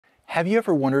Have you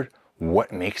ever wondered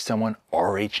what makes someone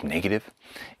Rh negative?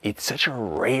 It's such a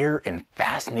rare and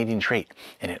fascinating trait,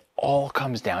 and it all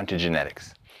comes down to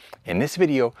genetics. In this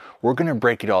video, we're going to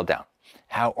break it all down.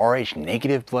 How Rh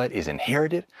negative blood is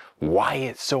inherited, why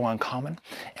it's so uncommon,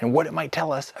 and what it might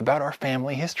tell us about our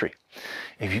family history.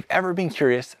 If you've ever been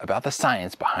curious about the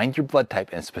science behind your blood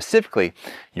type and specifically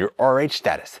your Rh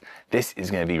status, this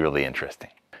is going to be really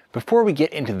interesting. Before we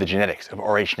get into the genetics of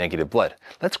Rh negative blood,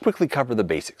 let's quickly cover the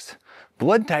basics.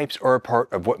 Blood types are a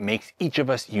part of what makes each of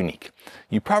us unique.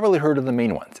 You probably heard of the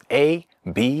main ones, A,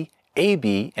 B,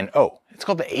 AB, and O. It's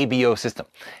called the ABO system,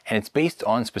 and it's based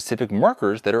on specific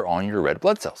markers that are on your red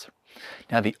blood cells.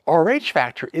 Now the Rh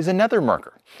factor is another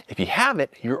marker. If you have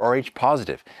it, you're Rh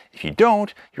positive. If you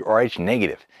don't, you're Rh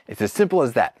negative. It's as simple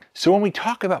as that. So when we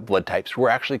talk about blood types, we're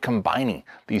actually combining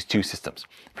these two systems.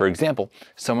 For example,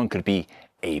 someone could be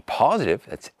A positive,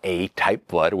 that's A type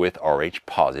blood with Rh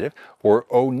positive, or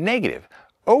O negative,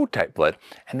 O type blood,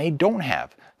 and they don't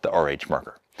have the Rh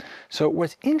marker. So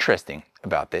what's interesting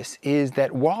about this is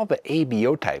that while the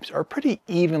ABO types are pretty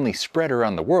evenly spread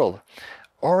around the world,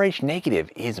 Rh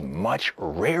negative is much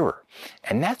rarer,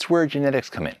 and that's where genetics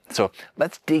come in. So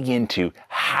let's dig into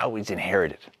how it's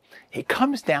inherited. It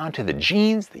comes down to the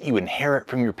genes that you inherit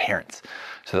from your parents.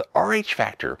 So the Rh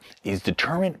factor is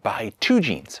determined by two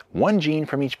genes, one gene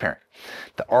from each parent.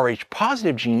 The Rh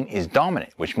positive gene is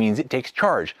dominant, which means it takes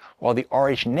charge, while the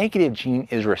Rh negative gene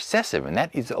is recessive, and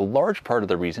that is a large part of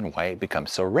the reason why it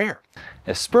becomes so rare.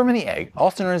 The sperm and the egg,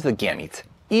 also known as the gametes,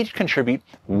 each contribute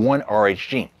one Rh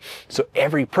gene. So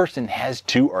every person has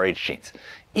two Rh genes.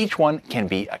 Each one can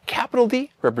be a capital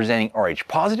D representing Rh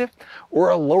positive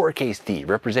or a lowercase d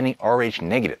representing Rh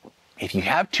negative. If you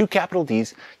have two capital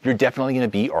Ds, you're definitely going to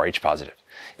be Rh positive.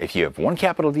 If you have one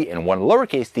capital D and one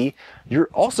lowercase d, you're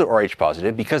also Rh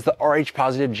positive because the Rh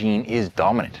positive gene is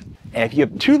dominant. And if you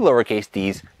have two lowercase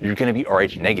d's, you're going to be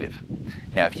Rh negative.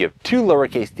 Now if you have two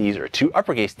lowercase d's or two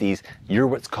uppercase d's, you're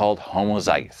what's called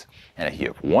homozygous. And if you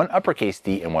have one uppercase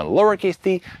d and one lowercase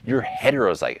d, you're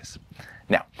heterozygous.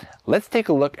 Now, let's take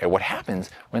a look at what happens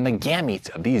when the gametes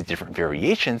of these different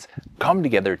variations come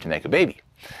together to make a baby.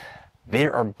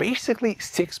 There are basically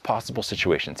 6 possible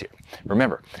situations here.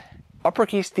 Remember,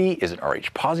 uppercase D is an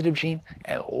Rh positive gene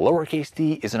and lowercase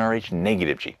d is an Rh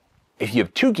negative gene. If you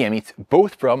have two gametes,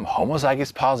 both from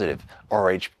homozygous positive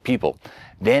Rh people,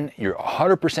 then you're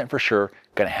 100% for sure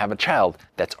going to have a child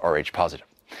that's Rh positive.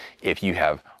 If you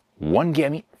have one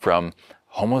gamete from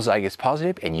homozygous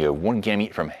positive and you have one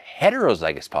gamete from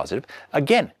heterozygous positive,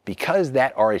 again, because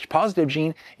that Rh positive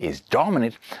gene is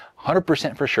dominant,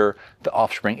 100% for sure the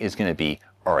offspring is going to be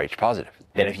Rh positive.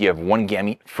 Then if you have one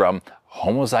gamete from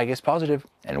homozygous positive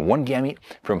and one gamete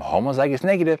from homozygous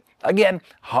negative, again,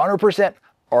 100%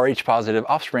 Rh positive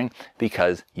offspring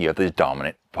because you have this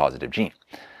dominant positive gene.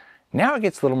 Now it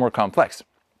gets a little more complex.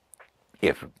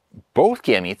 If both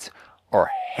gametes are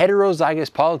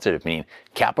heterozygous positive, meaning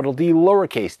capital D,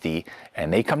 lowercase d,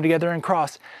 and they come together and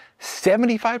cross,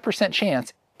 75%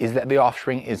 chance is that the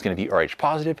offspring is going to be Rh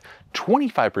positive,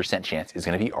 25% chance is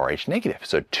going to be Rh negative.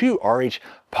 So two Rh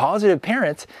positive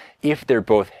parents, if they're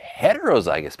both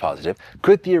heterozygous positive,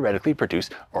 could theoretically produce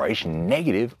Rh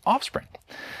negative offspring.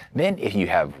 Then if you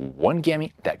have one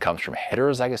gamete that comes from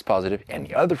heterozygous positive and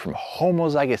the other from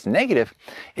homozygous negative,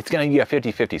 it's going to be a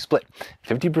 50-50 split.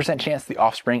 50% chance the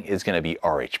offspring is going to be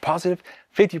Rh positive,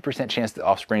 50% chance the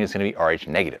offspring is going to be Rh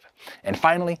negative. And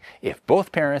finally, if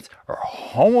both parents are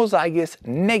homozygous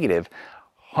negative,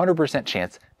 100%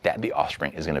 chance that the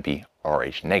offspring is going to be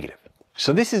Rh negative.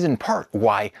 So this is in part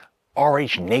why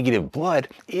Rh negative blood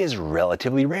is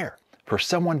relatively rare. For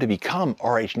someone to become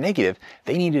Rh negative,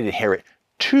 they need to inherit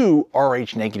two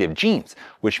Rh negative genes,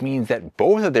 which means that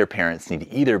both of their parents need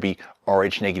to either be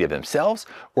Rh negative themselves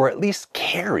or at least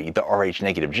carry the Rh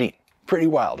negative gene. Pretty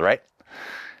wild, right?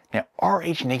 Now,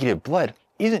 Rh negative blood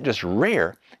isn't just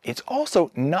rare, it's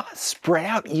also not spread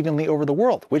out evenly over the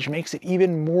world, which makes it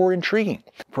even more intriguing.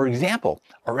 For example,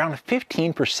 around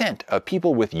 15% of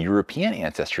people with European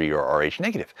ancestry are Rh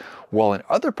negative, while in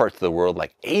other parts of the world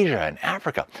like Asia and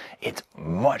Africa, it's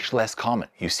much less common.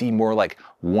 You see more like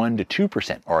 1 to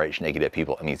 2% Rh negative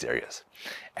people in these areas.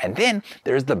 And then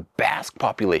there's the Basque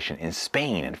population in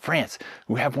Spain and France,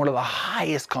 who have one of the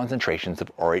highest concentrations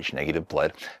of Rh negative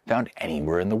blood found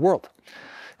anywhere in the world.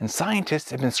 And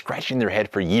scientists have been scratching their head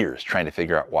for years trying to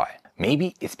figure out why.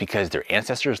 Maybe it's because their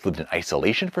ancestors lived in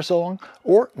isolation for so long,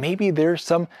 or maybe there's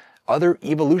some other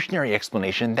evolutionary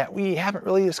explanation that we haven't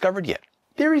really discovered yet.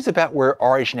 Theories about where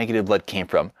Rh negative blood came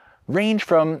from range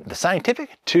from the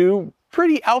scientific to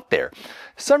pretty out there.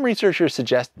 Some researchers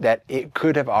suggest that it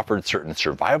could have offered certain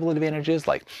survival advantages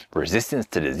like resistance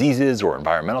to diseases or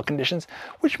environmental conditions,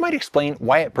 which might explain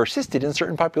why it persisted in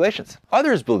certain populations.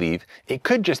 Others believe it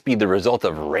could just be the result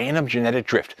of random genetic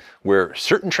drift, where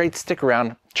certain traits stick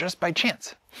around just by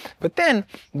chance. But then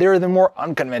there are the more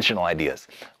unconventional ideas.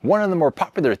 One of the more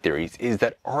popular theories is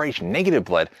that Rh-negative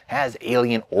blood has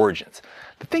alien origins.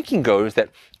 The thinking goes that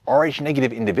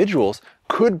Rh-negative individuals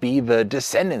could be the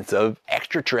descendants of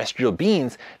extraterrestrial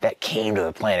beings that came to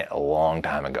the planet a long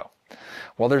time ago.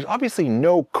 While there's obviously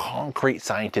no concrete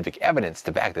scientific evidence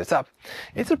to back this up,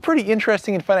 it's a pretty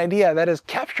interesting and fun idea that has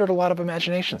captured a lot of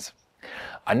imaginations.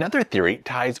 Another theory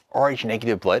ties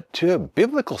Rh-negative blood to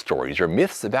biblical stories or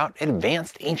myths about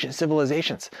advanced ancient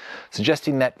civilizations,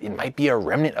 suggesting that it might be a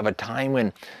remnant of a time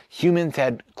when humans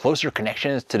had closer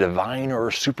connections to divine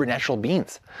or supernatural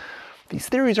beings. These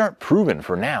theories aren't proven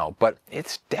for now, but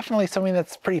it's definitely something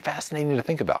that's pretty fascinating to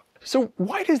think about. So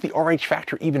why does the Rh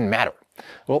factor even matter?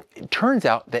 Well, it turns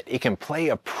out that it can play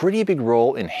a pretty big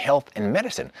role in health and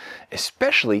medicine,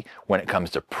 especially when it comes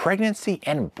to pregnancy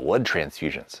and blood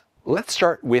transfusions. Let's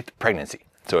start with pregnancy.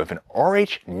 So if an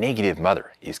Rh-negative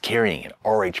mother is carrying an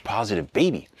Rh-positive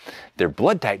baby, their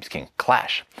blood types can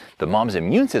clash. The mom's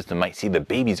immune system might see the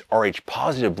baby's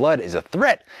Rh-positive blood as a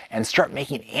threat and start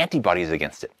making antibodies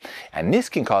against it. And this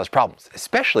can cause problems,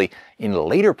 especially in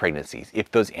later pregnancies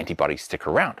if those antibodies stick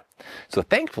around. So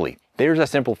thankfully, there's a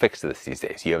simple fix to this these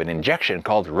days. You have an injection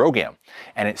called RhoGAM,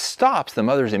 and it stops the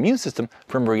mother's immune system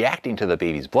from reacting to the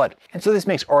baby's blood. And so this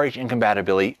makes Rh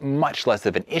incompatibility much less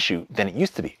of an issue than it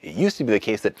used to be. It used to be the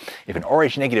case that if an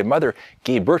Rh-negative mother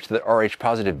gave birth to the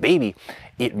Rh-positive baby,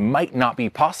 it might not be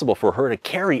possible for her to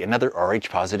carry another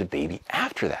Rh-positive baby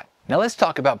after that. Now let's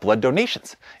talk about blood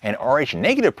donations. An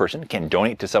Rh-negative person can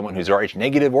donate to someone who's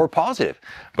Rh-negative or positive,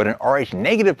 but an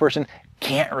Rh-negative person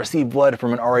can't receive blood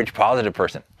from an Rh-positive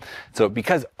person. So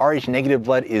because Rh-negative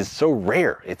blood is so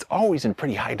rare, it's always in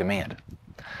pretty high demand.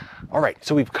 Alright,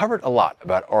 so we've covered a lot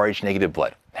about Rh-negative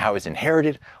blood, how it's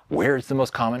inherited, where it's the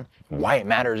most common, why it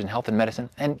matters in health and medicine,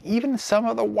 and even some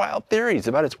of the wild theories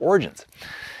about its origins.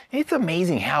 It's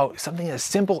amazing how something as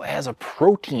simple as a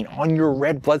protein on your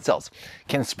red blood cells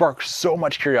can spark so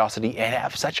much curiosity and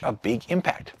have such a big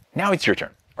impact. Now it's your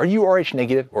turn. Are you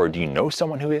Rh-negative, or do you know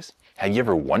someone who is? Have you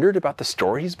ever wondered about the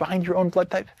stories behind your own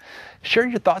blood type? Share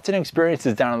your thoughts and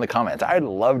experiences down in the comments. I'd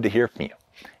love to hear from you.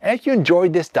 And if you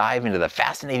enjoyed this dive into the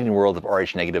fascinating world of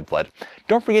Rh-negative blood,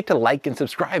 don't forget to like and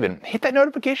subscribe and hit that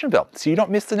notification bell so you don't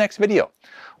miss the next video.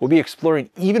 We'll be exploring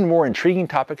even more intriguing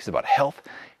topics about health,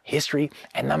 history,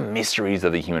 and the mysteries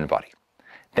of the human body.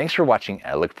 Thanks for watching,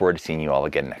 and I look forward to seeing you all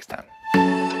again next time.